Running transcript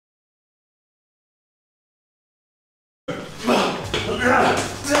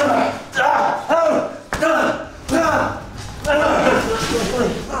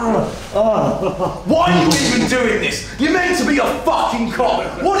Why are you even doing this? You're meant to be a fucking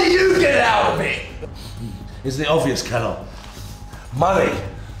cop. What do you get out of it? Isn't it obvious, Keller? Money.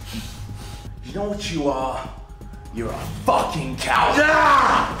 You know what you are? You're a fucking coward.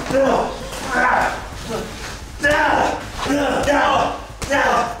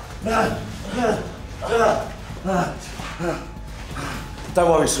 Don't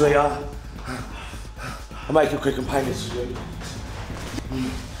worry, sweetheart. I'll make it quick and painless for you.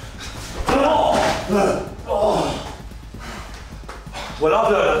 Well,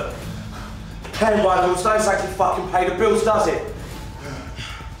 I've learned hand rivals don't exactly fucking pay the bills, does it?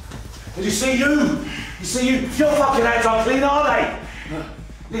 And you see you, your fucking hands aren't clean, are they?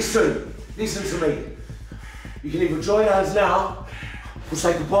 Listen to me. You can either join hands now or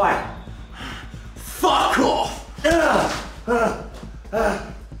say goodbye. Fuck off!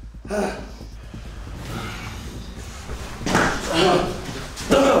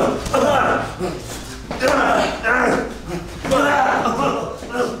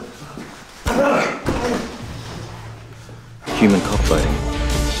 Human cockfighting.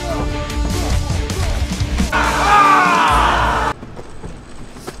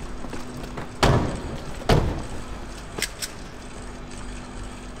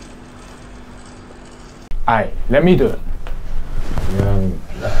 Aye, let me do it.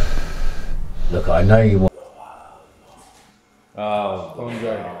 Look, I know you want. Oh,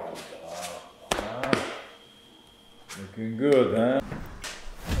 Andre. Looking good, huh?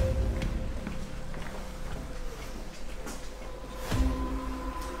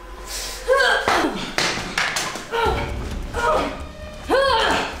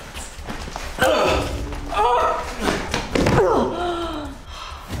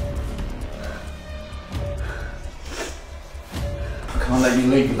 I can't let you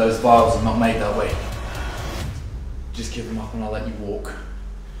leave with those vials and not made that way. Just give them up and I'll let you walk.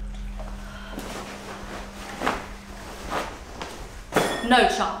 No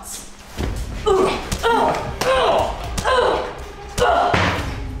chance. Do you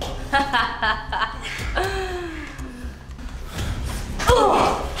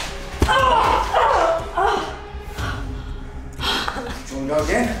want to go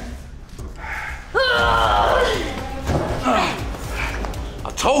again? I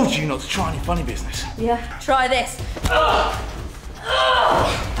told you not to try any funny business. Yeah, try this.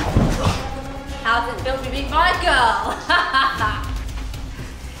 How's it feel to be my girl?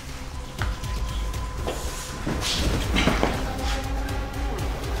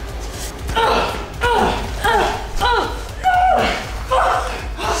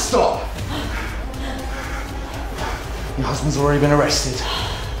 Stop! Your husband's already been arrested.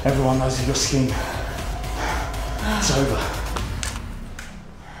 Everyone knows of your scheme. It's over.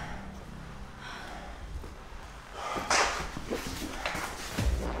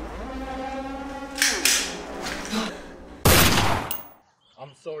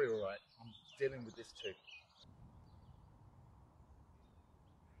 I'm sorry, alright. I'm dealing with this too.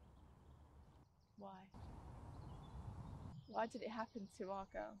 Why? Why did it happen to our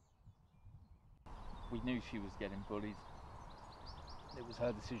girl? We knew she was getting bullied. It was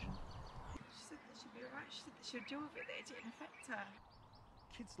her decision. She said that she'd be alright. She said that she would deal with it, that it didn't affect her.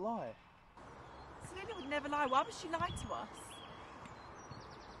 Kids lie. Selena would never lie. Why would she lie to us?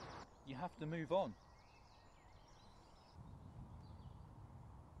 You have to move on.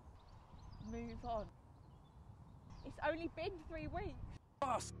 Move on. It's only been 3 weeks.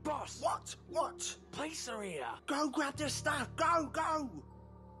 Boss! What? Police are here! Go grab their stuff! Go!